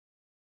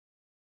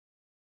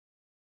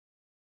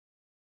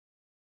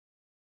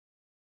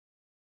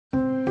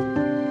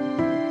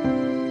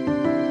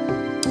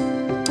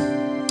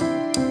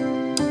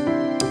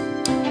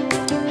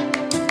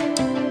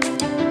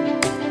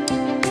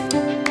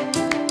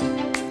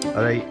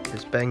Alright,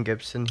 it's Ben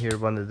Gibson here,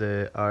 one of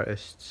the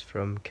artists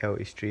from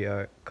Kelty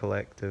Street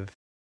Collective.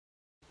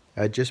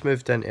 I just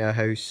moved into a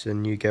house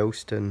in New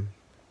Gilston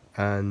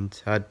and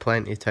had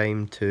plenty of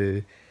time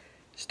to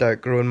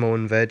start growing my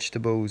own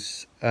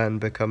vegetables and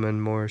becoming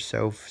more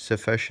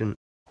self-sufficient.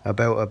 I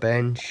built a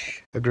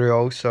bench, I grew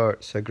all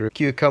sorts. I grew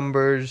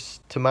cucumbers,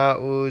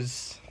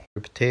 tomatoes,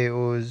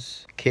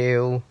 potatoes,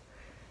 kale,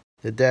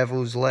 the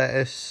devil's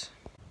lettuce.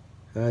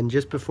 And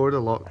just before the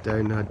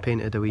lockdown, I'd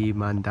painted a wee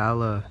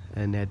mandala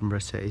in Edinburgh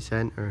city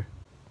centre.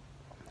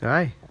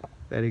 Aye,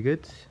 very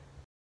good.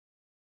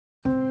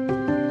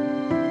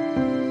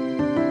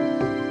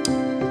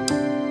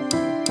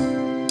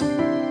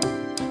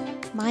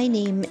 My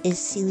name is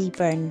Celie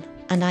Byrne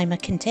and I'm a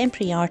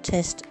contemporary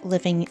artist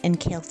living in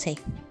Kelty.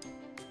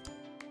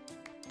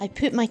 I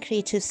put my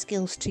creative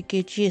skills to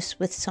good use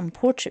with some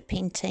portrait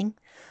painting,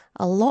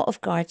 a lot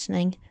of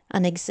gardening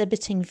and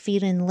exhibiting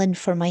Vera and Lynn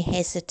for my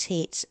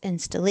Hesitate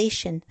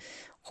installation,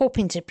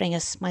 hoping to bring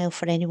a smile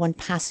for anyone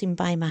passing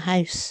by my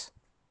house.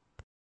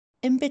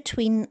 In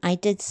between, I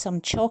did some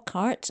chalk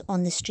art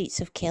on the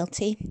streets of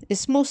Kelty.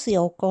 It's mostly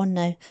all gone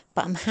now,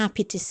 but I'm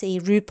happy to say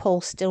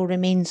RuPaul still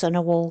remains on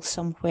a wall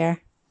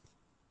somewhere.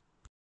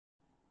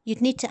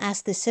 You'd need to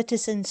ask the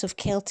citizens of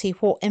Kelty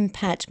what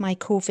impact my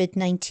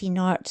COVID-19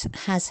 art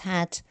has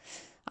had.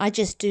 I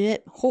just do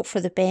it, hope for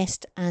the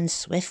best and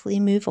swiftly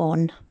move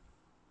on.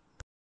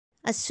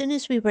 As soon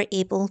as we were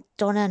able,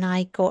 Donna and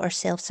I got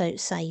ourselves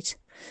outside.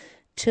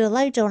 To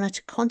allow Donna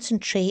to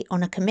concentrate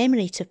on a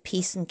commemorative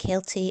piece in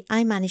Kelty,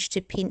 I managed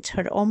to paint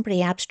her ombre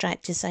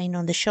abstract design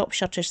on the shop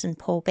shutters in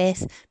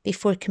Paulbeth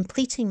before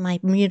completing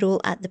my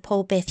mural at the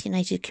Paulbeth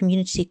United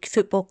Community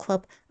Football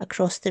Club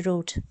across the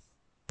road.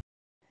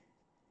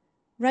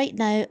 Right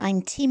now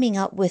I'm teaming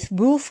up with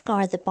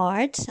Wolfgar the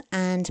Bard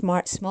and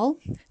Mark Small,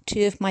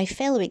 two of my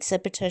fellow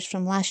exhibitors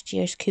from last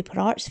year's Cooper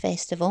Arts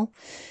Festival.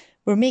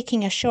 We're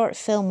making a short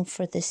film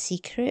for the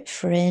Secret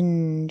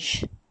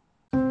Fringe.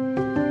 My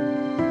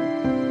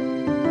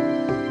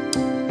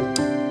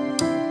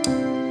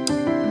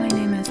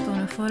name is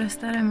Donna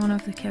Forrester. I'm one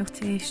of the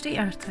Kelty Street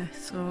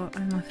artists, so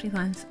I'm a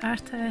freelance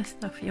artist,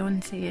 a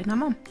fiancée and a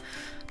mum.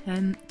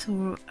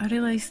 So I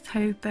realised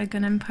how big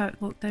an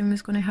impact lockdown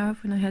was going to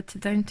have when I had to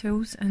down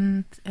tools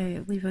and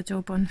leave a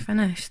job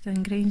unfinished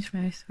in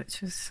Grangemouth, which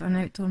was an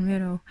outdoor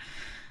mural.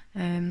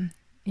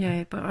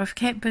 Yeah, but I've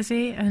kept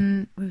busy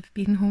and we've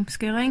been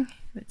homeschooling,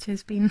 which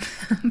has been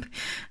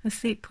a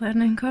steep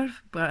learning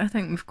curve, but I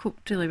think we've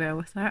coped really well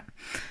with that.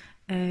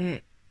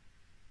 And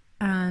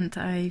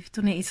I've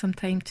donated some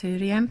time to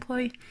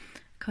re-employ,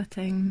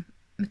 cutting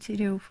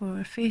material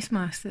for face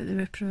masks that they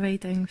were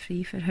providing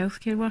free for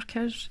healthcare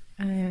workers.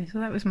 So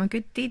that was my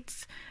good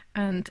deeds,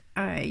 and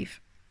I've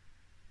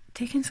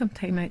taken some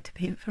time out to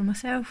paint for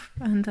myself,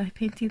 and I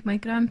painted my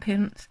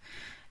grandparents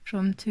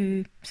from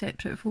two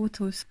separate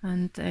photos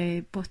and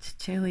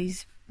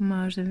Botticelli's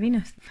Mars and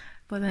Venus.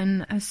 But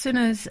then as soon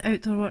as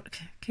outdoor work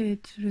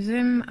could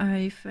resume,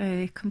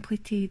 I've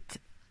completed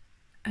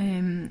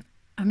a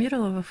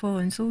mural of a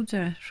fallen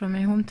soldier from my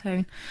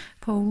hometown.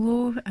 Paul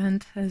Lowe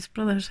and his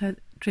brothers had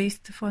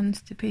raised the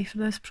funds to pay for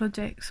this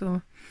project,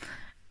 so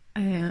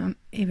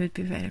he would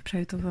be very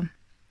proud of them.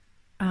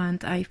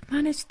 And I've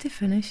managed to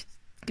finish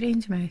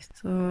Grangemouth,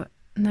 so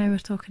now we're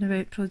talking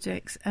about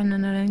projects in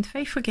and around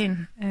Fife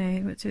again,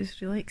 which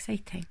is really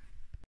exciting.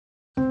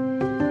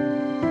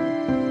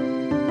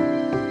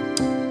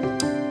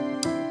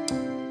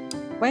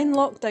 When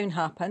lockdown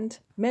happened,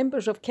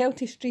 members of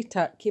Kelty Street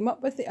Art came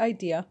up with the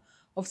idea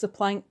of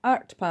supplying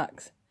art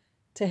packs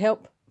to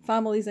help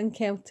families in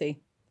Kelty.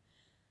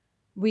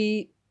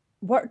 We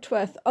worked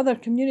with other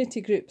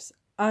community groups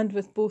and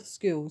with both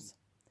schools.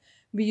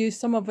 We used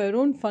some of our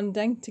own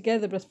funding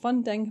together with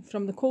funding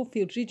from the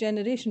Coalfields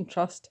Regeneration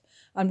Trust,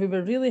 and we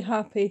were really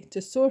happy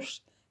to source,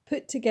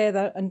 put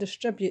together and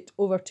distribute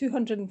over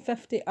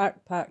 250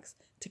 art packs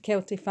to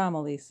Kelty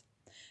families.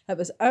 It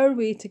was our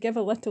way to give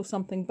a little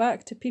something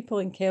back to people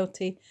in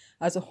Kelty,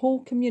 as a whole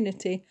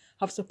community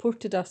have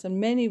supported us in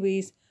many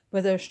ways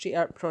with our street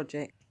art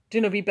project.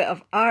 Doing a wee bit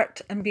of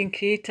art and being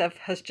creative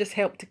has just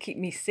helped to keep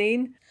me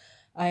sane.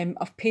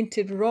 I've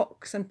painted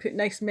rocks and put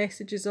nice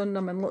messages on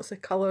them in lots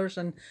of colours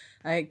and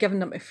given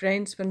them to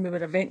friends when we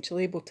were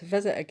eventually able to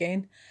visit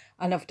again.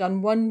 And I've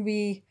done one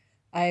wee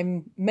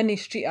mini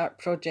street art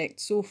project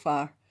so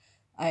far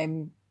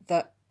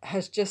that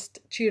has just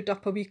cheered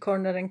up a wee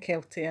corner in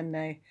Kelty,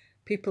 and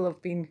people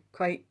have been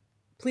quite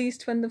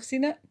pleased when they've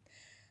seen it.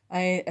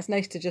 It's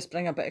nice to just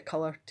bring a bit of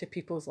colour to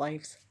people's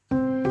lives.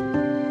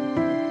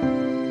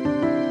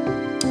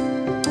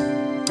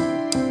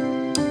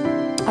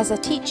 As a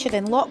teacher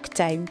in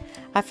lockdown,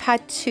 I've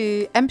had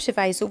to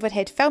improvise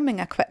overhead filming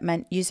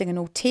equipment using an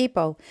old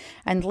table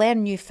and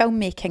learn new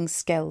filmmaking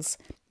skills.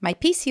 My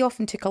PC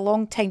often took a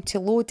long time to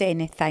load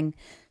anything,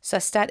 so I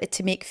started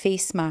to make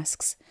face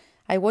masks.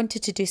 I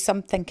wanted to do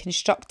something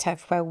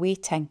constructive while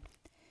waiting.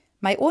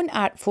 My own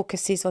art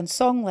focuses on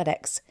song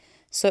lyrics,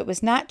 so it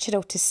was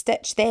natural to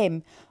stitch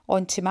them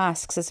onto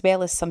masks as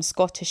well as some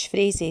Scottish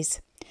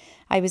phrases.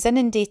 I was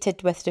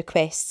inundated with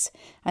requests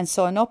and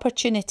saw an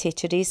opportunity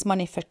to raise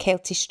money for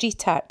Kelty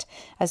street art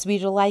as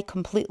we rely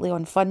completely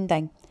on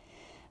funding.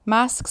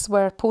 Masks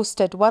were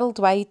posted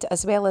worldwide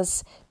as well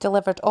as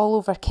delivered all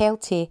over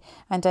Kelty,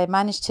 and I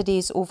managed to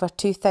raise over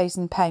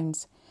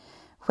 £2,000.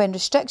 When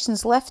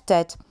restrictions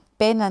lifted,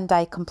 Ben and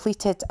I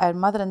completed our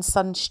mother and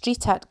son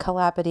street art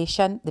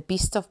collaboration, The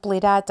Beast of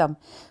Blair Adam,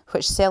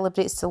 which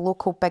celebrates the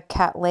local big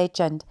cat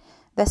legend.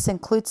 This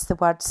includes the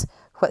words,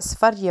 "What's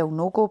for you'll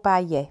no go by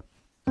ye."